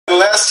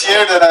first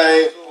year that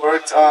I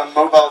worked on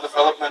mobile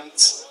development,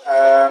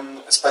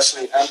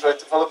 especially Android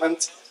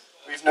development,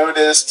 we've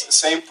noticed the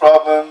same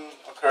problem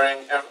occurring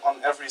on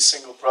every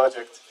single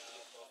project.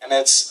 And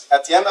it's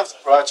at the end of the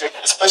project,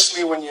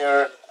 especially when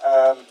you're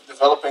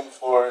developing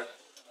for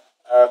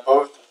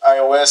both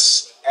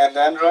iOS and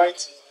Android,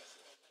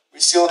 we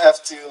still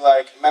have to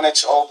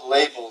manage all the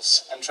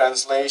labels and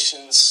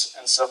translations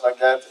and stuff like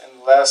that in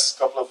the last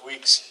couple of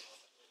weeks.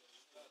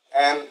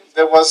 And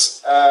there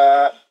was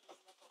a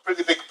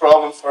pretty big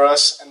problem for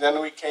us, and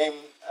then we came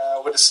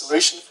with a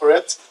solution for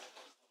it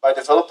by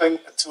developing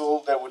a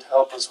tool that would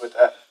help us with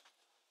that.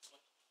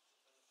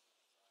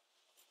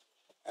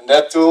 And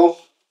that tool,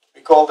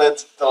 we called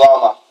it the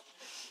LaMa.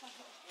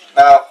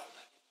 Now,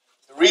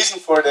 the reason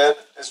for that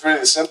is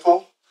really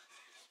simple,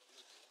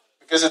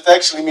 because it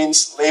actually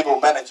means label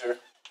manager.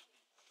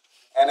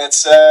 And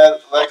it's,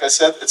 like I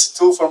said, it's a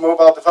tool for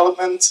mobile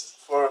development,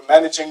 for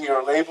managing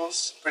your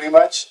labels, pretty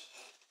much.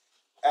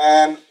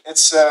 And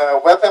it's a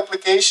web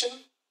application,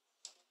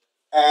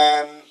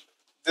 and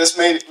this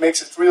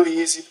makes it really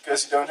easy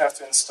because you don't have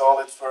to install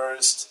it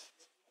first,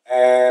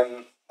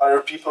 and other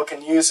people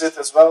can use it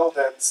as well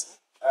that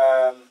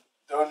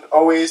don't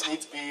always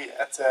need to be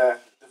at the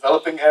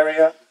developing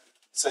area,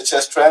 such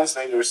as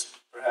translators,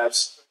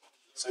 perhaps.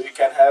 So you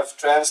can have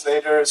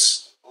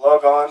translators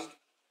log on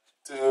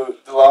to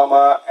the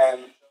LaMa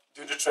and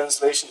do the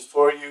translation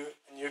for you,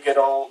 and you get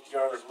all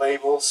your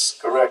labels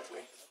correctly.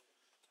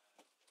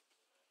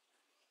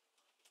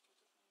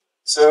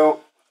 So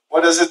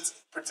what does it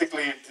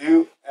particularly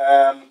do?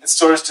 It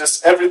stores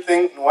just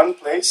everything in one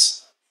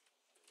place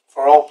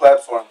for all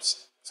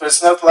platforms. So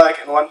it's not like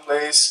in one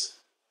place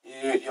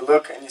you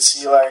look and you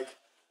see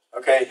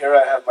okay, here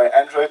I have my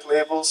Android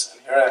labels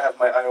and here I have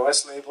my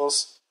iOS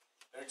labels.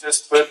 They're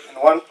just put in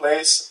one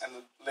place,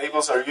 and the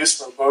labels are used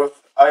for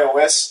both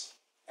iOS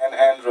and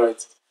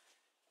Android.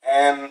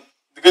 And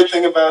the good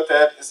thing about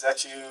that is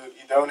that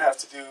you don't have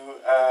to do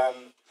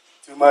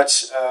too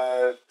much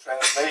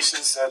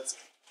translations that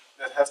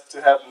have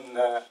to happen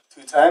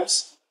 2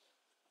 times.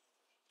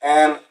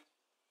 And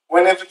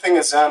when everything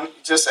is done,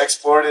 you just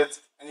export it,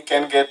 and you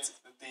can get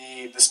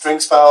the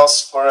strings files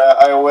for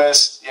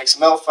iOS, the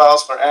XML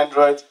files for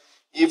Android,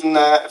 even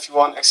if you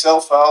want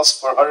Excel files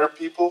for other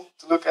people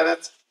to look at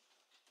it.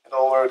 It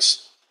all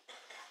works.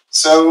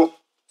 So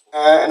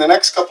in the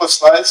next couple of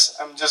slides,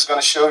 I'm just going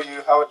to show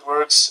you how it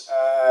works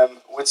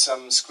with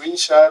some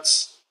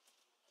screenshots.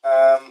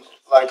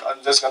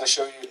 I'm just going to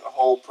show you a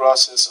whole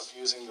process of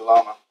using the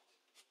LaMa.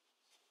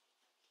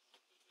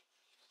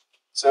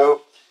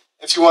 So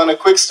if you want a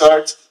quick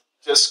start,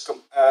 just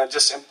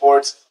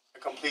import a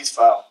complete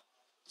file.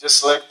 Just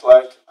select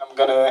I'm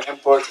going to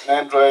import an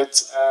Android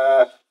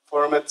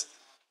format,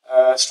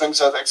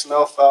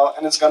 strings.xml file,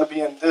 and it's going to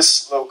be in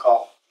this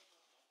locale,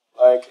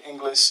 like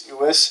English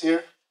US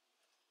here.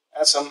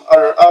 Add some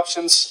other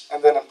options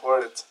and then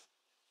import it.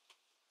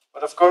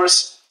 But of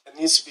course, it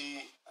needs to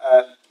be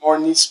more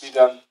needs to be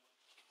done.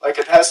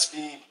 It has to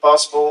be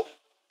possible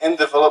in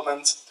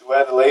development to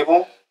add a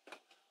label.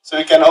 So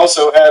you can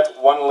also add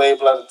one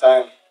label at a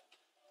time.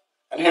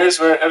 And here's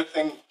where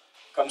everything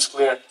comes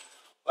clear.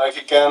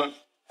 You can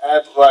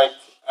add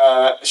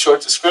a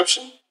short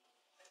description,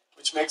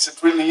 which makes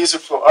it really easy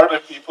for other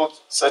people,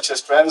 such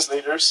as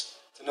translators,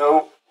 to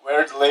know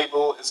where the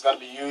label is going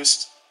to be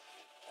used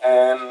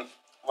and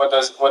what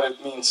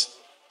it means.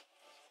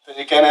 Then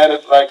you can add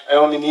it I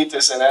only need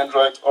this in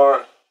Android,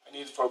 or I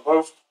need it for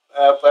both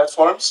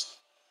platforms.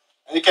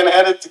 And you can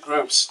add it to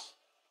groups.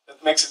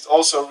 That makes it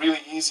also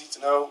really easy to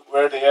know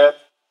where they are.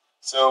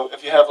 So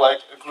if you have a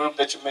group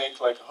that you make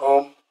a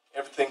home,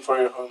 everything for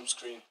your home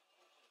screen.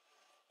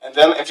 And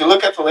then if you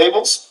look at the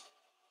labels,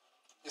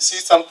 you see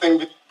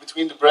something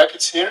between the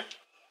brackets here.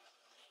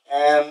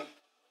 And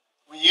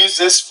we use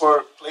this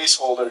for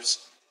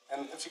placeholders.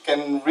 And if you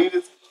can read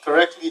it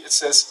correctly, it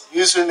says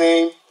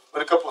username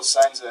with a couple of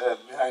signs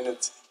behind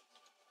it.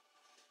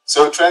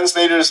 So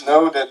translators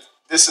know that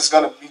this is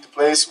going to be the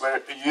place where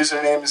a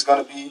username is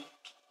going to be.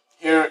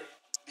 Here,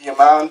 the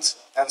amount,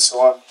 and so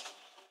on.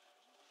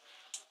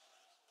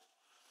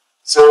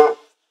 So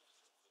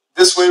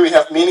this way we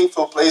have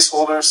meaningful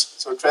placeholders,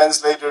 so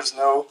translators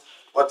know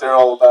what they're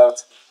all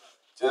about.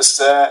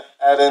 Just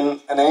add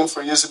in a name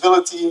for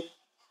usability,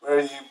 where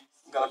you're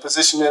going to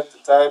position it, the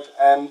type,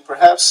 and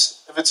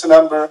perhaps, if it's a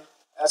number,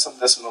 add some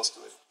decimals to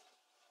it.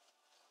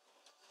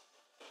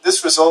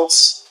 This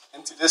results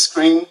into this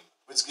screen,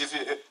 which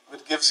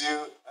gives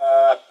you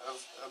a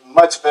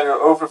much better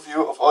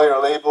overview of all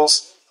your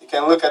labels. You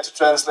can look at the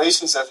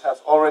translations that have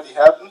already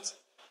happened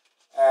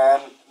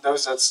and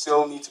those that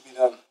still need to be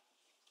done.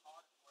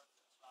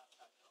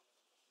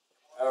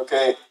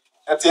 Okay,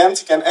 at the end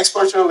you can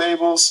export your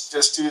labels,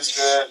 just use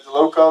the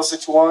locales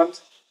that you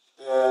want,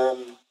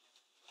 the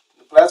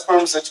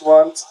platforms that you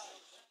want,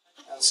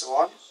 and so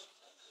on.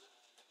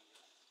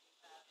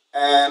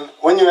 And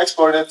when you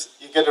export it,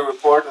 you get a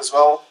report as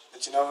well,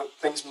 that you know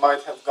things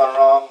might have gone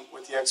wrong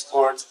with the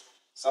export,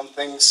 some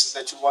things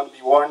that you want to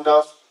be warned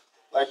of.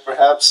 Like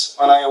perhaps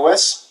on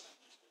iOS,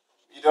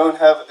 you don't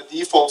have a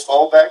default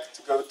fallback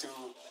to go to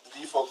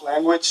default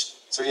language.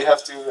 So you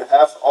have to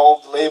have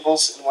all the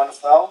labels in one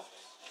file.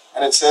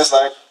 And it says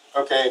like,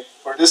 okay,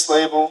 for this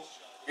label,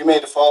 we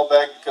made a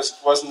fallback because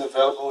it wasn't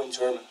available in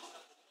German.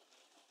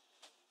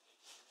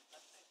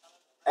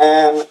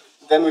 And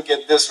then we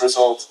get this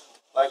result.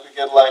 Like we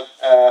get like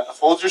a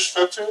folder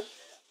structure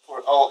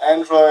for all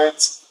Android,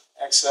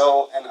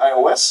 XL, and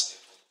iOS.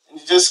 And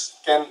you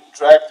just can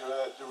drag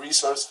the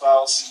resource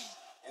files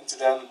into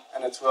them,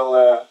 and it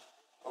will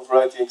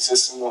override the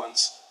existing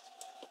ones.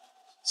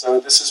 So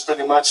this is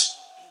pretty much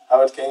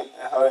how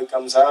it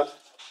comes out.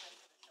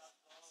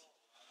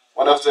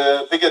 One of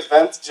the big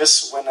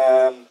advantages when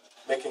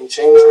making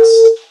changes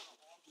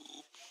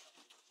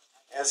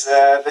is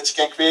that you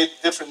can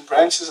create different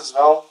branches as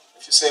well.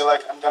 If you say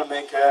like I'm gonna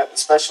make a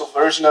special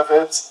version of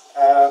it,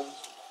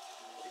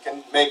 you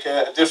can make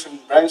a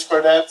different branch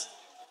for that.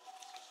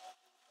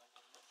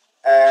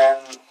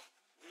 And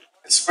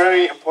it's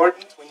very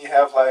important when you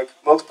have like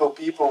multiple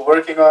people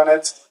working on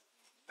it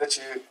that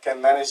you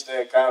can manage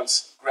the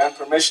accounts, grant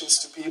permissions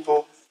to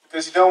people,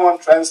 because you don't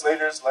want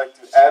translators like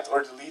to add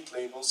or delete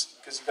labels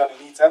because you're gonna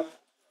need them,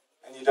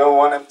 and you don't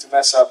want them to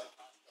mess up.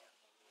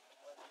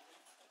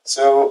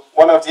 So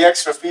one of the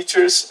extra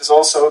features is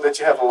also that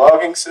you have a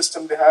logging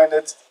system behind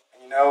it,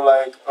 and you know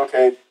like,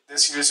 okay,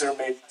 this user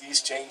made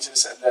these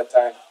changes at that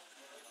time.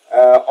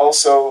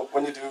 Also,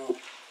 when you do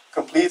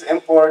complete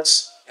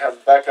imports, you have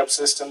a backup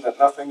system that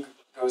nothing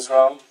goes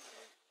wrong.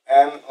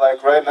 And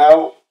like right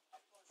now,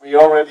 we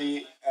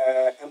already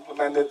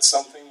implemented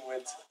something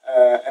with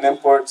an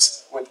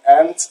import with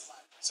AND.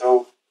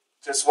 So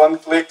just one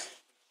click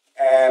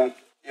and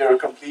your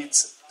complete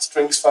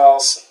strings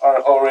files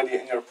are already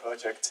in your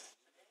project.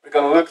 We're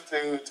going to look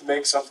to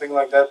make something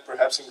like that,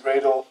 perhaps in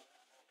Gradle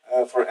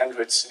for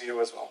Android Studio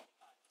as well.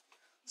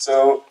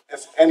 So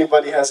if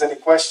anybody has any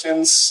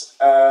questions,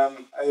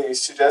 I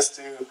suggest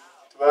to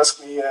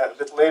ask me a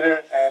bit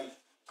later and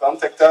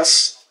contact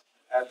us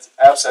at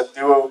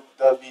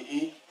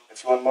apps@duo.be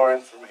if you want more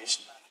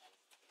information.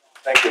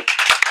 Thank you.